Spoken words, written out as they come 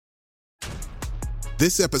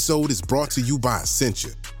This episode is brought to you by Essentia.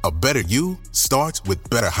 A better you starts with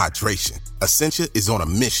better hydration. Essentia is on a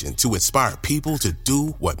mission to inspire people to do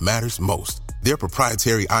what matters most. Their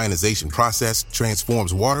proprietary ionization process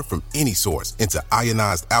transforms water from any source into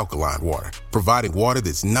ionized alkaline water, providing water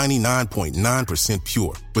that's 99.9%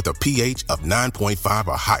 pure with a pH of 9.5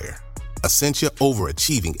 or higher. Essentia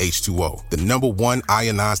Overachieving H2O, the #1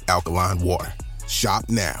 ionized alkaline water. Shop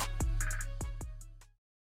now.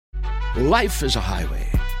 Life is a highway,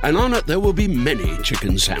 and on it there will be many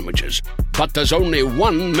chicken sandwiches. But there's only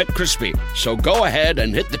one McCrispy. So go ahead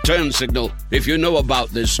and hit the turn signal if you know about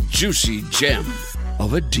this juicy gem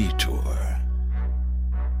of a detour.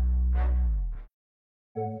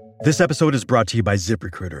 This episode is brought to you by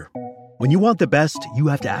ZipRecruiter. When you want the best, you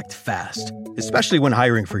have to act fast, especially when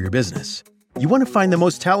hiring for your business. You want to find the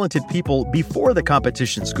most talented people before the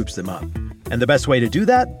competition scoops them up. And the best way to do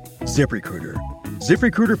that? ZipRecruiter.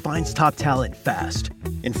 ZipRecruiter finds top talent fast.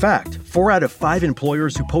 In fact, 4 out of 5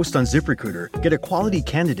 employers who post on ZipRecruiter get a quality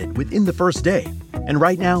candidate within the first day. And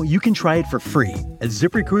right now, you can try it for free at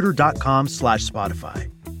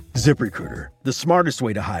ZipRecruiter.com/Spotify. ZipRecruiter, the smartest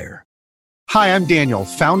way to hire. Hi, I'm Daniel,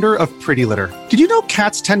 founder of Pretty Litter. Did you know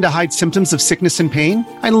cats tend to hide symptoms of sickness and pain?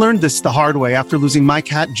 I learned this the hard way after losing my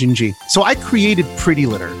cat, Gingy. So I created Pretty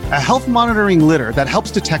Litter, a health monitoring litter that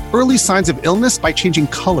helps detect early signs of illness by changing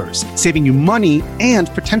colors, saving you money and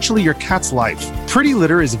potentially your cat's life. Pretty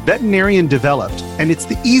Litter is veterinarian developed, and it's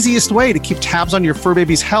the easiest way to keep tabs on your fur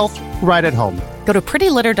baby's health right at home. Go to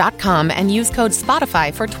prettylitter.com and use code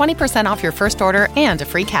SPOTIFY for 20% off your first order and a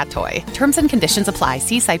free cat toy. Terms and conditions apply.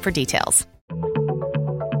 See site for details.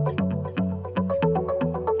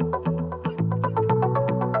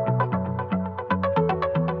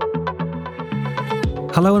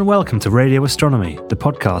 Hello and welcome to Radio Astronomy, the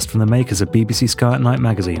podcast from the makers of BBC Sky at Night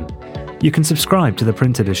magazine. You can subscribe to the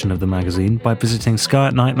print edition of the magazine by visiting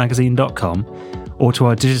skyatnightmagazine.com or to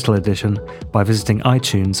our digital edition by visiting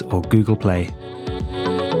iTunes or Google Play.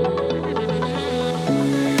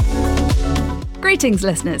 Greetings,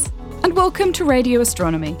 listeners, and welcome to Radio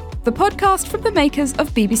Astronomy, the podcast from the makers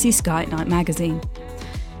of BBC Sky at Night magazine.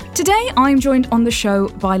 Today I'm joined on the show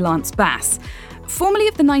by Lance Bass. Formerly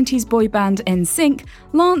of the 90s boy band NSYNC,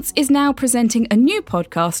 Lance is now presenting a new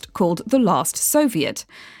podcast called The Last Soviet.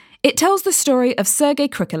 It tells the story of Sergei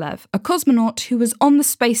Krikalev, a cosmonaut who was on the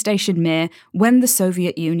space station Mir when the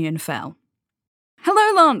Soviet Union fell.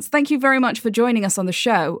 Hello, Lance. Thank you very much for joining us on the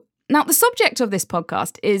show. Now, the subject of this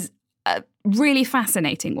podcast is a really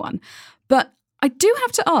fascinating one, but I do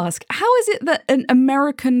have to ask, how is it that an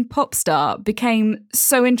American pop star became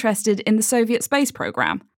so interested in the Soviet space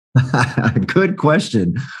program? Good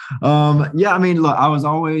question. Look, I was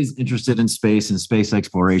always interested in space and space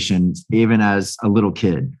exploration, even as a little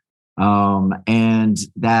kid. And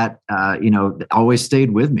that, always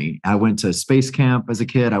stayed with me. I went to space camp as a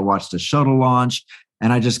kid. I watched a shuttle launch,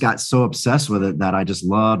 and I just got so obsessed with it that I just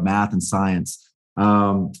loved math and science.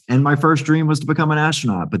 And my first dream was to become an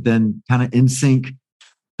astronaut, but then kind of NSYNC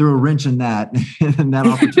threw a wrench in that, and that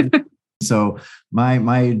opportunity. So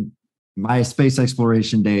my space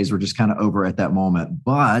exploration days were just kind of over at that moment.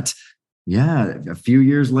 But yeah, a few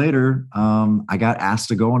years later, I got asked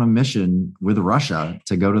to go on a mission with Russia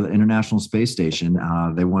to go to the International Space Station.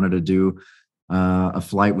 They wanted to do a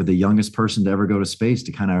flight with the youngest person to ever go to space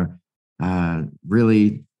to kind of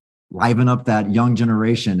really liven up that young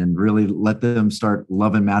generation and really let them start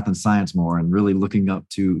loving math and science more and really looking up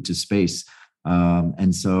to space.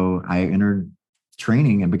 And so I entered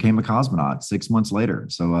training and became a cosmonaut 6 months later.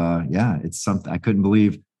 So it's something I couldn't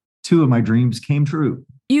believe. 2 of my dreams came true.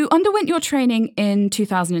 You underwent your training in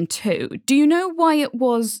 2002. Do you know why it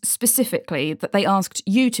was specifically that they asked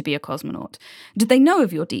you to be a cosmonaut? Did they know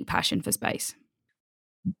of your deep passion for space?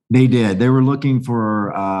 They did. They were looking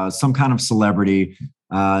for some kind of celebrity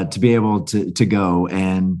to be able to go.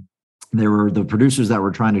 And they were the producers that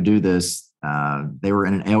were trying to do this. They were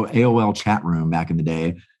in an AOL chat room back in the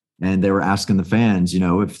day. And they were asking the fans,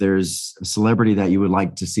 if there's a celebrity that you would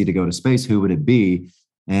like to see to go to space, who would it be?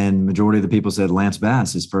 And majority of the people said Lance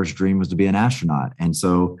Bass. His first dream was to be an astronaut. And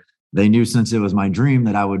so they knew, since it was my dream,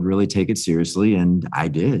 that I would really take it seriously. And I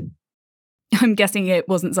did. I'm guessing it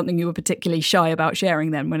wasn't something you were particularly shy about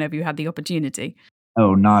sharing then whenever you had the opportunity.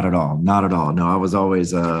 Oh, not at all. Not at all. No, I was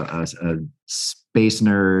always a space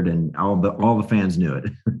nerd, and all the fans knew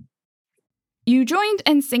it. You joined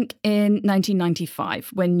NSYNC in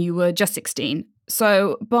 1995 when you were just 16.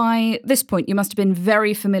 So by this point, you must have been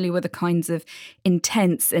very familiar with the kinds of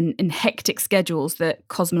intense and hectic schedules that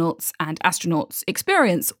cosmonauts and astronauts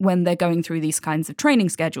experience when they're going through these kinds of training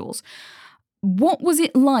schedules. What was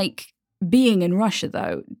it like being in Russia,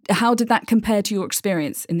 though. How did that compare to your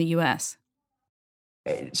experience in the US?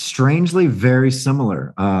 Strangely, very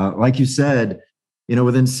similar. Like you said,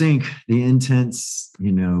 with NSYNC, the intense,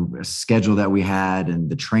 schedule that we had and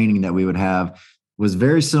the training that we would have was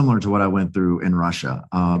very similar to what I went through in Russia.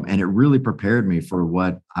 And it really prepared me for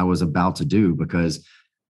what I was about to do because,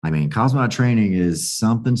 cosmonaut training is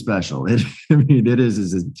something special. It is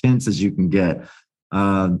as intense as you can get.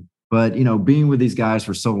 But, being with these guys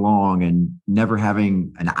for so long and never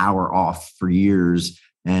having an hour off for years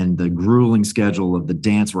and the grueling schedule of the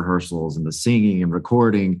dance rehearsals and the singing and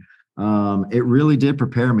recording, it really did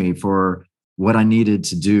prepare me for what I needed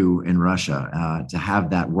to do in Russia, to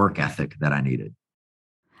have that work ethic that I needed.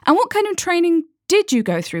 And what kind of training did you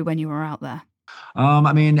go through when you were out there?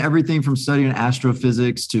 Everything from studying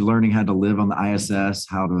astrophysics to learning how to live on the ISS,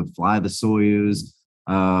 how to fly the Soyuz.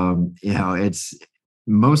 It's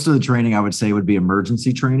most of the training I would say would be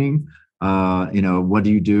emergency training. What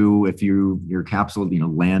do you do if your capsule,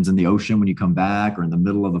 lands in the ocean when you come back or in the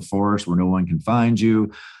middle of the forest where no one can find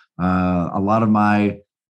you? A lot of my,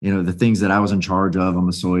 the things that I was in charge of on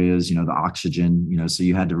the Soyuz, the oxygen, so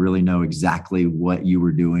you had to really know exactly what you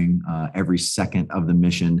were doing every second of the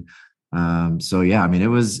mission. It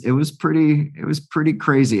was pretty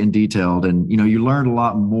crazy and detailed. And, you learned a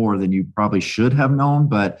lot more than you probably should have known,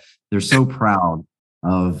 but they're so proud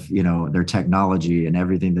of, their technology and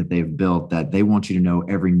everything that they've built that they want you to know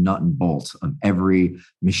every nut and bolt of every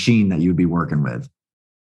machine that you'd be working with.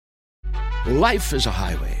 Life is a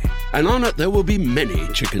highway, and on it there will be many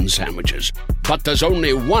chicken sandwiches. But there's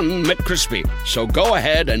only one McCrispy. So go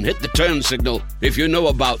ahead and hit the turn signal if you know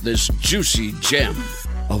about this juicy gem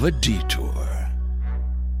of a detour.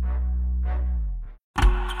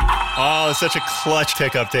 Oh, it's such a clutch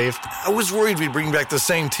pickup, Dave. I was worried we'd bring back the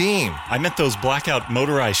same team. I meant those blackout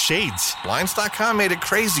motorized shades. Blinds.com made it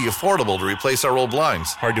crazy affordable to replace our old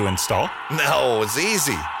blinds. Hard to install? No, it's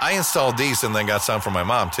easy. I installed these and then got some for my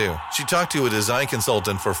mom, too. She talked to a design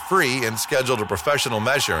consultant for free and scheduled a professional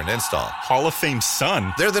measure and install. Hall of Fame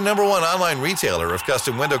son. They're the #1 online retailer of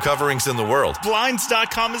custom window coverings in the world.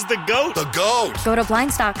 Blinds.com is the GOAT. The GOAT. Go to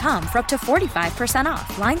Blinds.com for up to 45%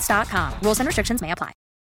 off. Blinds.com. Rules and restrictions may apply.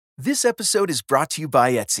 This episode is brought to you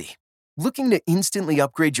by Etsy. Looking to instantly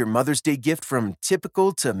upgrade your Mother's Day gift from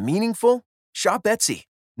typical to meaningful? Shop Etsy.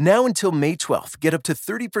 Now until May 12th, get up to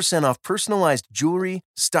 30% off personalized jewelry,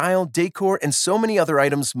 style, decor, and so many other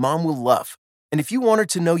items Mom will love. And if you want her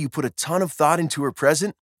to know you put a ton of thought into her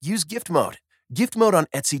present, use Gift Mode. Gift Mode on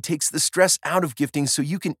Etsy takes the stress out of gifting so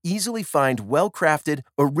you can easily find well-crafted,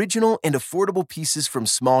 original, and affordable pieces from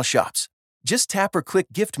small shops. Just tap or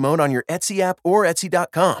click Gift Mode on your Etsy app or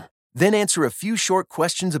Etsy.com. Then answer a few short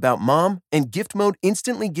questions about Mom, and Gift Mode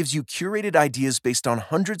instantly gives you curated ideas based on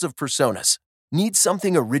hundreds of personas. Need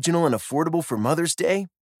something original and affordable for Mother's Day?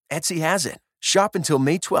 Etsy has it. Shop until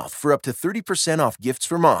May 12th for up to 30% off gifts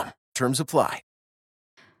for Mom. Terms apply.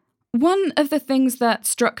 One of the things that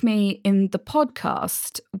struck me in the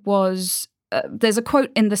podcast was there's a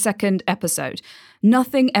quote in the second episode: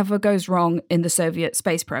 "Nothing ever goes wrong in the Soviet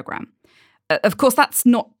space program." Of course, that's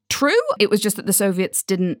not true. It was just that the Soviets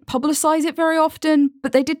didn't publicize it very often,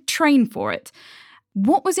 but they did train for it.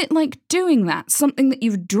 What was it like doing that? Something that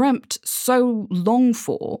you've dreamt so long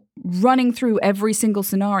for, running through every single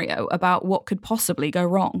scenario about what could possibly go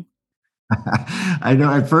wrong. I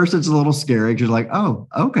know at first it's a little scary because you're like, oh,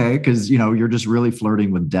 okay. Because, you're just really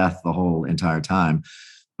flirting with death the whole entire time.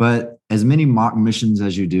 But as many mock missions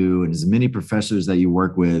as you do, and as many professors that you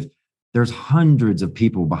work with, there's hundreds of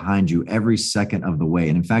people behind you every second of the way.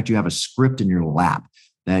 And in fact, you have a script in your lap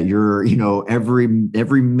that you're, every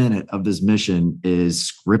minute of this mission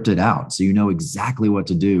is scripted out. So you know exactly what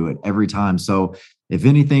to do at every time. So if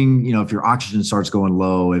anything, if your oxygen starts going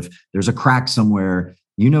low, if there's a crack somewhere,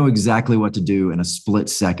 you know exactly what to do in a split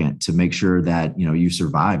second to make sure that, you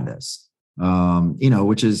survive this.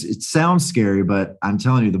 It sounds scary, but I'm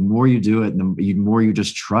telling you, the more you do it, the more you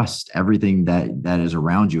just trust everything that is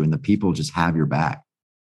around you, and the people just have your back.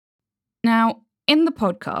 Now, in the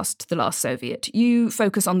podcast, The Last Soviet, you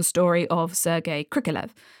focus on the story of Sergei Krikalev,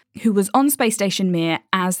 who was on Space Station Mir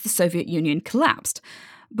as the Soviet Union collapsed.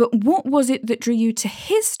 But what was it that drew you to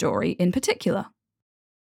his story in particular?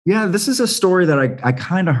 Yeah, this is a story that I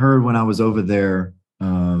kind of heard when I was over there,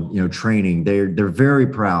 training. They're very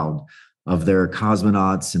proud of their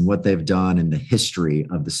cosmonauts and what they've done in the history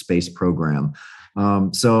of the space program. A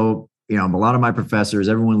lot of my professors,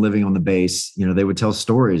 everyone living on the base, they would tell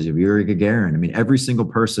stories of Yuri Gagarin. Every single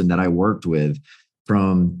person that I worked with,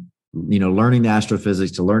 from, learning the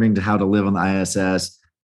astrophysics to learning how to live on the ISS,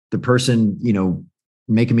 the person,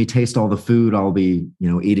 making me taste all the food I'll be,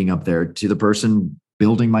 eating up there, to the person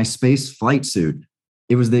building my space flight suit.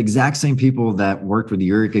 It was the exact same people that worked with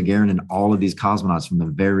Yuri Gagarin and all of these cosmonauts from the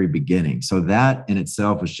very beginning. So that in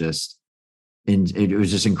itself was just, it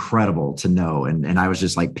was just incredible to know. And I was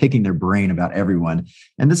just like picking their brain about everyone.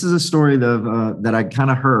 And this is a story that I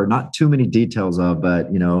kind of heard, not too many details of, but,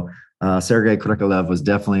 Sergei Krikalev was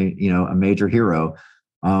definitely, a major hero.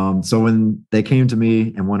 So when they came to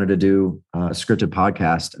me and wanted to do a scripted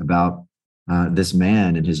podcast about this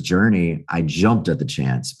man and his journey, I jumped at the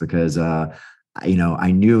chance because,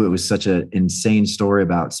 I knew it was such an insane story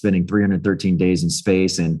about spending 313 days in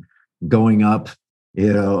space and going up,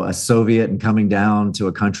 a Soviet and coming down to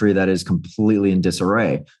a country that is completely in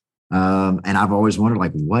disarray. And I've always wondered,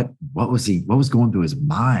 like, what was going through his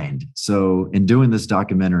mind? So in doing this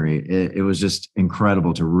documentary, it was just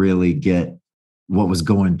incredible to really get what was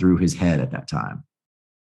going through his head at that time.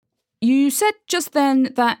 You said just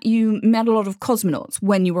then that you met a lot of cosmonauts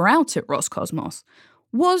when you were out at Roscosmos.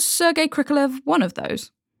 Was Sergei Krikalev one of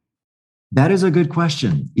those? That is a good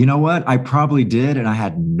question. You know what? I probably did, and I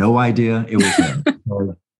had no idea it was him.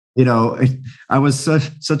 I was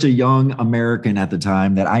such a young American at the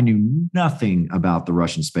time that I knew nothing about the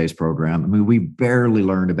Russian space program. I mean, we barely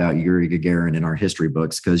learned about Yuri Gagarin in our history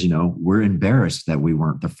books because, we're embarrassed that we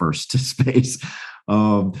weren't the first to space.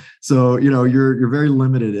 So you're very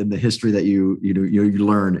limited in the history that you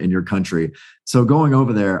learn in your country. So going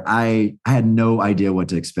over there, I had no idea what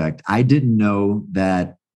to expect. I didn't know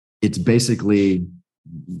that it's basically,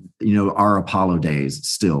 our Apollo days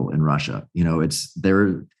still in Russia. It's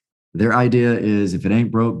their idea is if it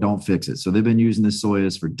ain't broke, don't fix it. So they've been using the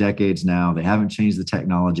Soyuz for decades now. They haven't changed the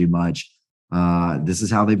technology much. This is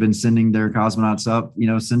how they've been sending their cosmonauts up,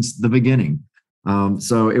 since the beginning.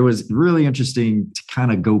 So it was really interesting to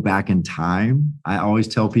kind of go back in time. I always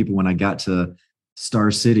tell people when I got to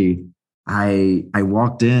Star City, I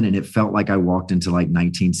walked in and it felt like I walked into like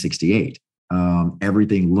 1968.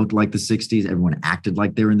 Everything looked like the 60s. Everyone acted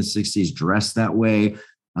like they were in the 60s, dressed that way.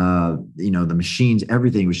 The machines,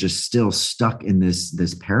 everything was just still stuck in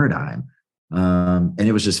this paradigm. And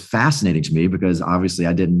it was just fascinating to me because obviously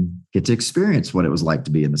I didn't get to experience what it was like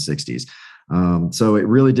to be in the 60s. So it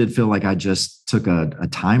really did feel like I just took a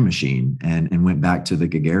time machine and went back to the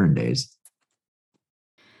Gagarin days.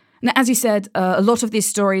 Now, as you said, a lot of these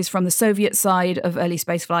stories from the Soviet side of early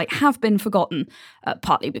spaceflight have been forgotten,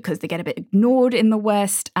 partly because they get a bit ignored in the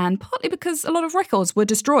West and partly because a lot of records were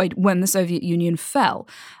destroyed when the Soviet Union fell.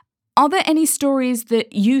 Are there any stories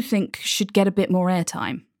that you think should get a bit more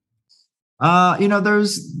airtime?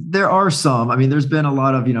 There are some. I mean, there's been a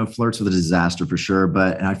lot of, flirts with a disaster for sure,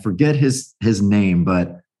 and I forget his name,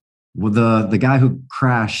 but the guy who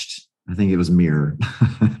crashed, I think it was Mir,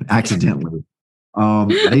 accidentally.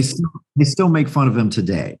 They still make fun of him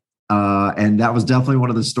today. And that was definitely one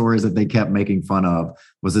of the stories that they kept making fun of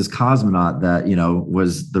was this cosmonaut that,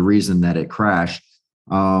 was the reason that it crashed.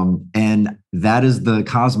 And that is the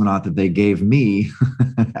cosmonaut that they gave me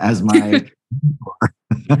as my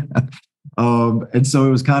and so it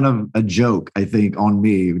was kind of a joke, I think, on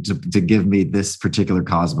me to give me this particular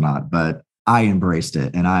cosmonaut, but I embraced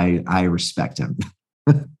it and I respect him.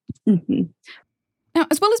 Mm-hmm. Now,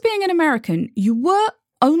 as well as being an American, you were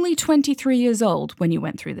only 23 years old when you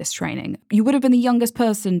went through this training. You would have been the youngest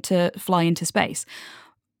person to fly into space.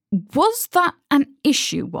 Was that an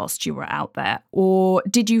issue whilst you were out there, or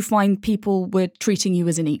did you find people were treating you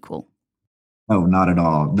as an equal? Oh, not at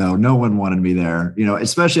all. No one wanted me there,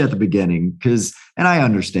 especially at the beginning, and I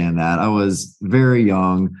understand that. I was very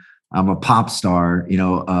young. I'm a pop star.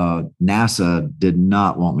 NASA did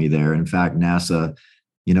not want me there. In fact, NASA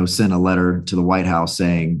sent a letter to the White House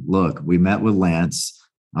saying, look, we met with Lance.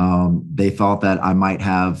 They thought that I might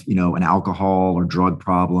have, an alcohol or drug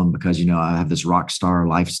problem because, I have this rock star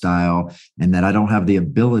lifestyle and that I don't have the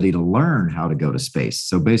ability to learn how to go to space.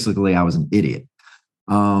 So basically I was an idiot.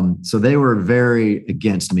 So they were very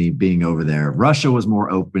against me being over there. Russia was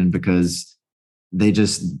more open because they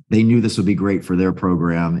knew this would be great for their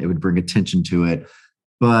program. It would bring attention to it.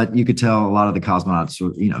 But you could tell a lot of the cosmonauts,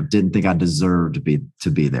 didn't think I deserved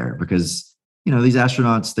to be there because, these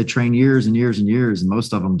astronauts, they train years and years and years, and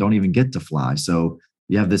most of them don't even get to fly. So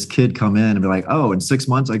you have this kid come in and be like, oh, in 6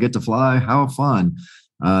 months I get to fly. How fun.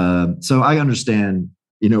 So I understand,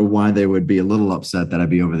 why they would be a little upset that I'd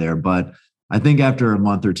be over there. But I think after a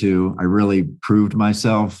month or two, I really proved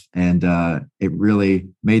myself and it really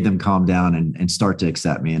made them calm down and start to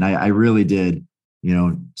accept me. And I really did.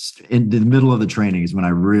 In the middle of the training is when I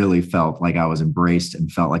really felt like I was embraced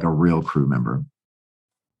and felt like a real crew member.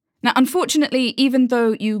 Now, unfortunately, even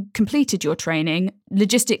though you completed your training,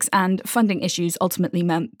 logistics and funding issues ultimately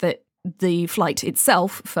meant that the flight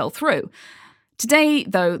itself fell through. Today,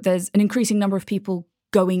 though, there's an increasing number of people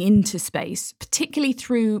going into space, particularly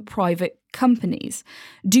through private companies.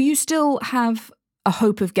 Do you still have a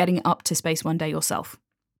hope of getting up to space one day yourself?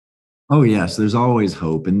 Oh, yes, there's always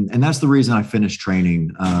hope. And that's the reason I finished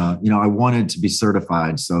training. I wanted to be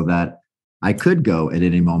certified so that I could go at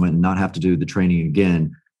any moment and not have to do the training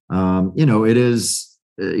again. It is,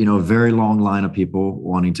 a very long line of people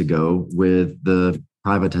wanting to go. With the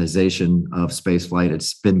privatization of spaceflight,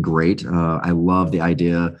 it's been great. I love the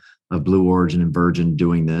idea of Blue Origin and Virgin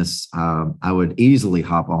doing this. I would easily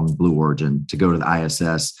hop on Blue Origin to go to the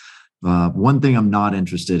ISS. One thing I'm not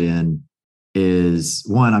interested in is,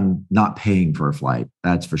 one, I'm not paying for a flight.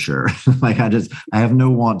 That's for sure. I have no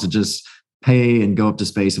want to just pay and go up to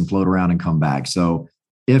space and float around and come back. So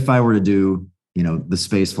if I were to do, the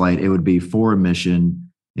space flight, it would be for a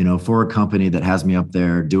mission, for a company that has me up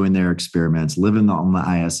there doing their experiments, living on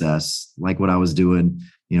the ISS, like what I was doing,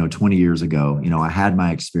 20 years ago. I had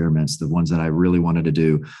my experiments, the ones that I really wanted to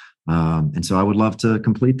do. And so I would love to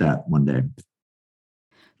complete that one day.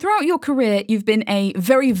 Throughout your career, you've been a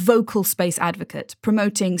very vocal space advocate,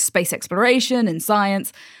 promoting space exploration and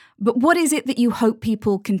science. But what is it that you hope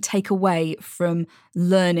people can take away from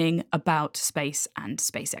learning about space and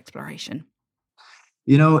space exploration?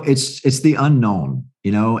 It's the unknown,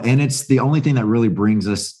 and it's the only thing that really brings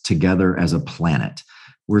us together as a planet.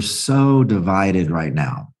 We're so divided right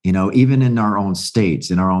now, even in our own states,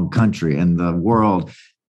 in our own country, and the world,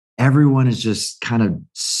 everyone is just kind of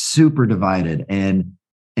super divided. And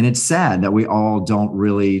it's sad that we all don't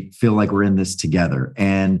really feel like we're in this together.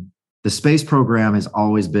 And the space program has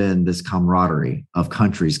always been this camaraderie of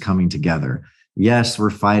countries coming together. Yes, we're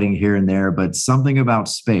fighting here and there, but something about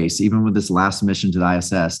space, even with this last mission to the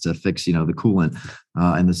ISS to fix, the coolant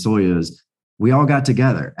and the Soyuz, we all got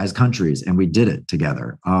together as countries and we did it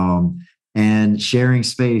together. And sharing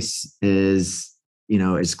space is,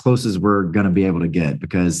 as close as we're going to be able to get,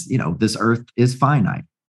 because, this Earth is finite.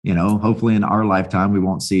 Hopefully in our lifetime, we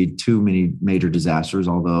won't see too many major disasters,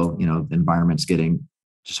 although, the environment's getting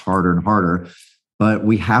just harder and harder. But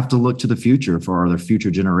we have to look to the future for the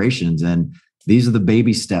future generations. And these are the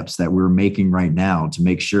baby steps that we're making right now to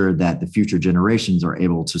make sure that the future generations are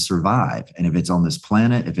able to survive. And if it's on this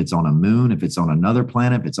planet, if it's on a moon, if it's on another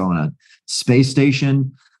planet, if it's on a space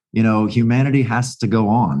station, humanity has to go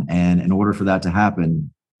on. And in order for that to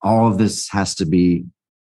happen, all of this has to be,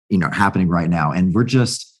 happening right now. And we're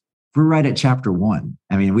right at chapter 1.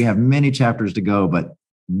 I mean, we have many chapters to go, but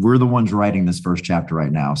we're the ones writing this first chapter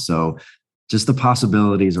right now. So just the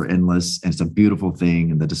possibilities are endless, and it's a beautiful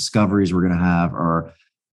thing. And the discoveries we're going to have are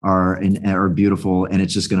beautiful. And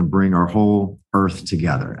it's just going to bring our whole Earth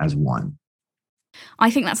together as one.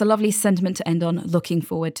 I think that's a lovely sentiment to end on, looking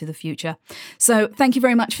forward to the future. So thank you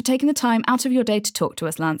very much for taking the time out of your day to talk to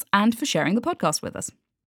us, Lance, and for sharing the podcast with us.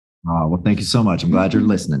 Well, thank you so much. I'm glad you're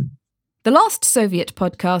listening. The Last Soviet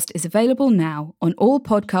podcast is available now on all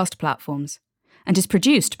podcast platforms and is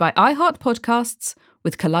produced by iHeart Podcasts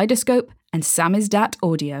with Kaleidoscope and Samizdat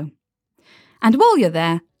Audio. And while you're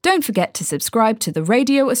there, don't forget to subscribe to the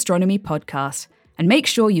Radio Astronomy podcast and make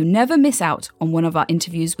sure you never miss out on one of our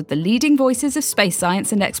interviews with the leading voices of space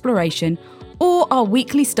science and exploration, or our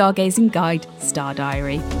weekly stargazing guide, Star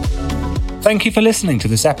Diary. Thank you for listening to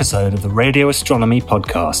this episode of the Radio Astronomy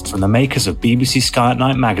podcast from the makers of BBC Sky at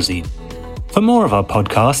Night magazine. For more of our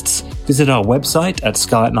podcasts, visit our website at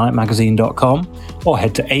skyatnightmagazine.com or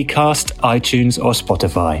head to Acast, iTunes or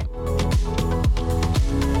Spotify.